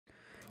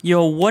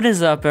Yo, what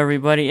is up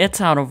everybody? It's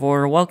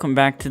OutofOrder. Welcome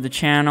back to the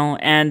channel.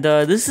 And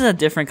this is a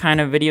different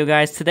kind of video,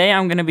 guys. Today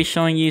I'm going to be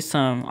showing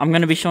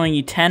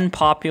you 10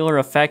 popular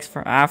effects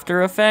for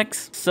After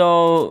Effects.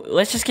 So,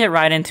 let's just get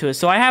right into it.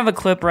 So, I have a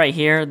clip right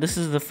here. This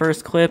is the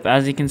first clip.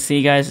 As you can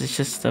see, guys, it's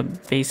just a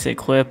basic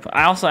clip.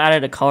 I also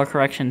added a color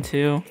correction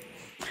too.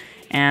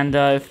 And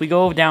if we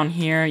go down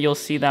here, you'll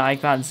see that I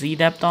got Z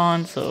depth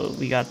on. So,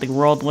 we got the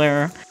world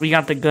layer. We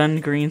got the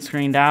gun green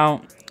screened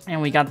out. And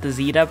we got the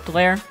Z depth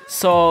layer.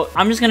 So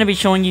I'm just going to be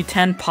showing you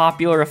 10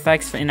 popular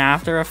effects in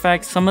After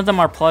Effects. Some of them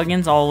are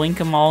plugins. I'll link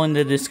them all in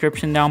the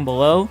description down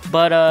below.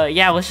 But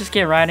yeah, let's just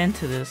get right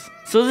into this.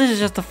 So this is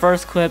just the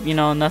first clip, you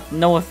know,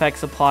 no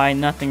effects apply,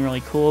 nothing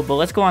really cool. But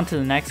let's go on to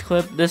the next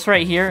clip. This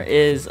right here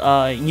is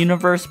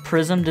Universe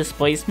Prism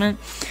Displacement.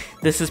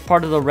 This is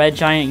part of the Red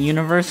Giant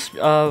Universe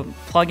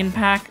plugin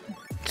pack.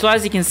 So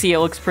as you can see, it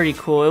looks pretty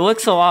cool. It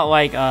looks a lot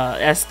like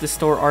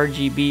S-Distort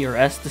RGB or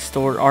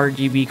S-Distort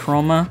RGB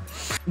Chroma.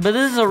 But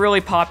this is a really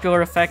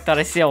popular effect that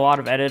I see a lot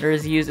of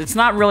editors use. It's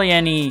not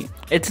really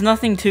it's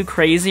nothing too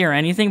crazy or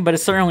anything, but it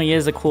certainly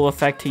is a cool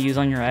effect to use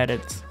on your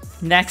edits.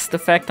 Next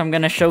effect I'm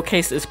going to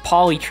showcase is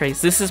Polytrace.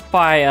 This is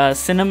by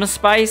Cinema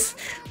Spice.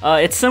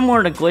 It's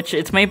similar to Glitch.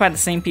 It's made by the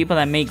same people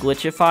that made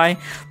Glitchify.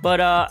 But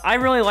I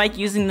really like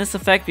using this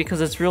effect because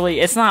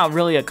it's not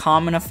really a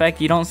common effect.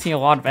 You don't see a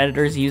lot of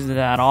editors use it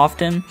that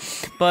often.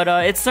 But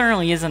it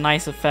certainly is a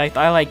nice effect.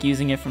 I like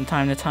using it from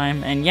time to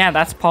time. And yeah,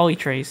 that's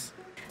Polytrace.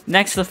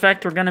 Next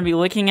effect we're going to be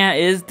looking at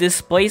is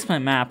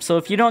Displacement Map. So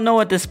if you don't know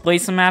what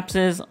Displacement Maps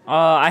is,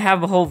 I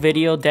have a whole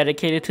video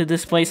dedicated to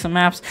Displacement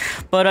Maps.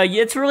 But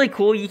it's really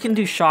cool. You can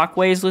do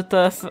shockwaves with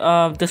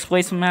the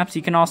Displacement Maps.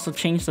 You can also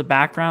change the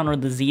background or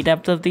the Z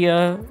depth of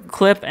the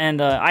clip.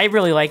 And I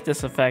really like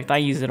this effect. I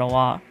use it a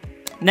lot.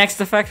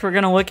 Next effect we're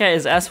going to look at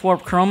is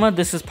S-Warp Chroma.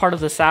 This is part of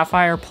the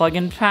Sapphire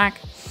plugin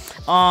pack.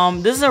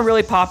 This is a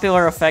really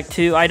popular effect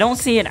too. I don't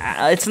see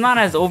it's not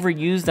as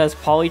overused as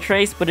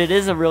Polytrace, but it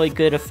is a really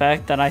good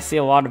effect that I see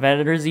a lot of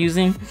editors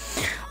using.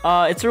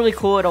 It's really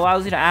cool. It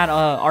allows you to add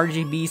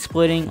RGB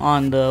splitting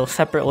on the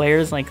separate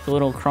layers, like the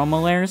little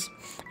chroma layers.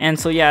 And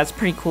so yeah, it's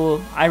pretty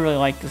cool. I really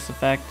like this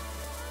effect.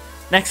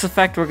 Next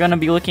effect we're going to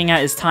be looking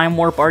at is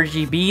Warp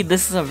RGB.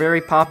 This is a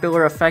very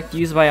popular effect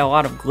used by a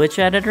lot of glitch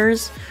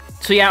editors.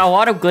 So yeah, a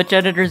lot of glitch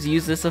editors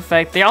use this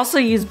effect. They also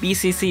use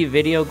BCC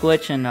Video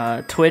Glitch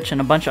and Twitch and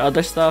a bunch of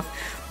other stuff.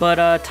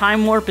 But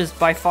Time Warp is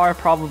by far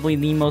probably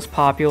the most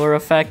popular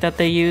effect that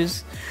they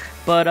use.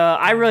 But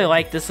I really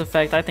like this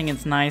effect. I think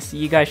it's nice.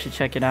 You guys should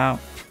check it out.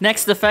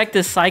 Next effect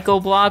is Psycho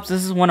Blobs.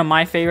 This is one of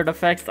my favorite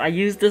effects. I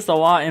use this a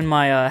lot in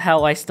my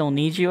Hell I Still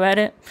Need You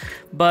edit.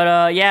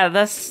 But yeah,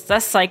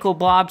 that's Psycho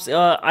Blobs.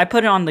 I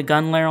put it on the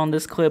gun layer on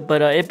this clip,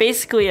 but it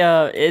basically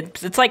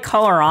it's like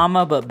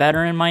Colorama but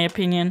better in my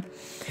opinion.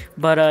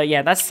 But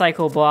yeah, that's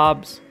Psycho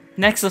Blobs.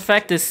 Next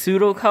effect is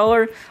Pseudo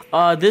Color.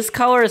 This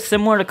color is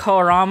similar to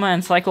Colorama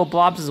and Psycho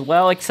Blobs as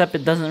well, except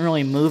it doesn't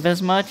really move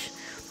as much.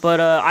 But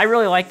I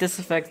really like this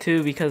effect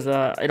too because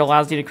it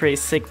allows you to create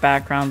sick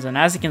backgrounds, and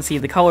as you can see,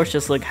 the colors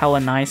just look hella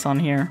nice on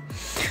here.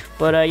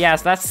 But yeah,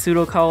 so that's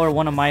Pseudo Color,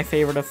 one of my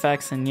favorite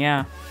effects, and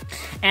yeah.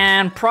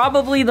 And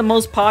probably the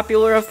most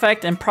popular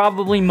effect and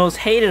probably most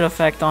hated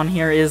effect on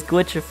here is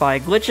Glitchify.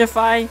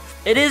 Glitchify,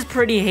 it is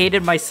pretty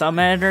hated by some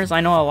editors.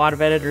 I know a lot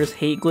of editors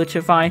hate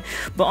Glitchify,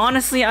 but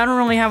honestly, I don't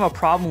really have a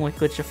problem with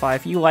Glitchify.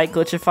 If you like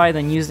Glitchify,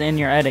 then use it in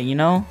your edit, you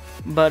know?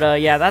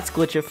 But yeah, that's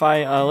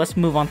Glitchify. Let's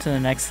move on to the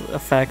next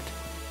effect.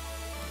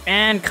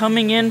 And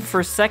coming in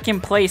for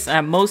second place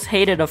at most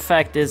hated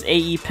effect is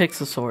AE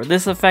Pixisor.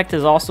 This effect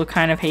is also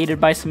kind of hated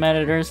by some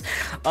editors.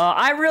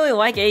 I really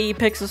like AE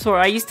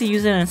Pixisor. I used to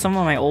use it in some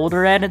of my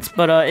older edits,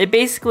 but it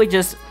basically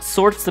just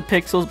sorts the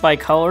pixels by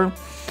color.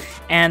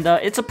 And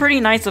it's a pretty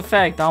nice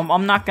effect.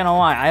 I'm not gonna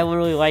lie, I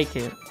really like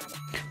it.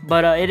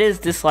 But it is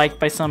disliked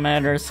by some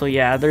editors, so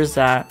yeah, there's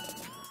that.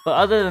 But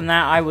other than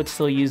that, I would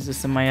still use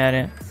this in my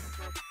edit.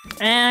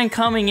 And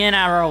coming in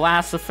at our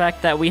last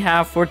effect that we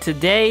have for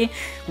today,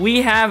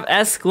 we have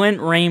S-Glint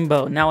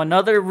Rainbow. Now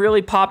another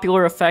really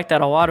popular effect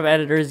that a lot of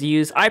editors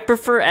use. I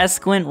prefer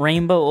S-Glint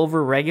Rainbow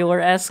over regular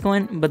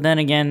S-Glint, but then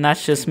again,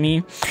 that's just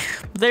me.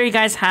 But there you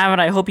guys have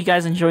it. I hope you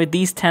guys enjoyed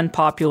these 10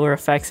 popular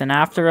effects in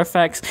After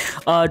Effects.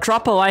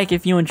 Drop a like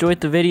if you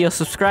enjoyed the video.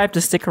 Subscribe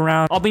to stick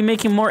around. I'll be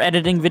making more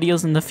editing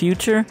videos in the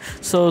future,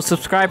 so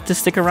subscribe to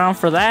stick around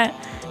for that.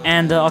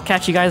 And I'll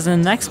catch you guys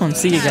in the next one.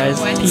 See you guys.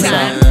 Peace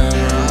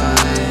out.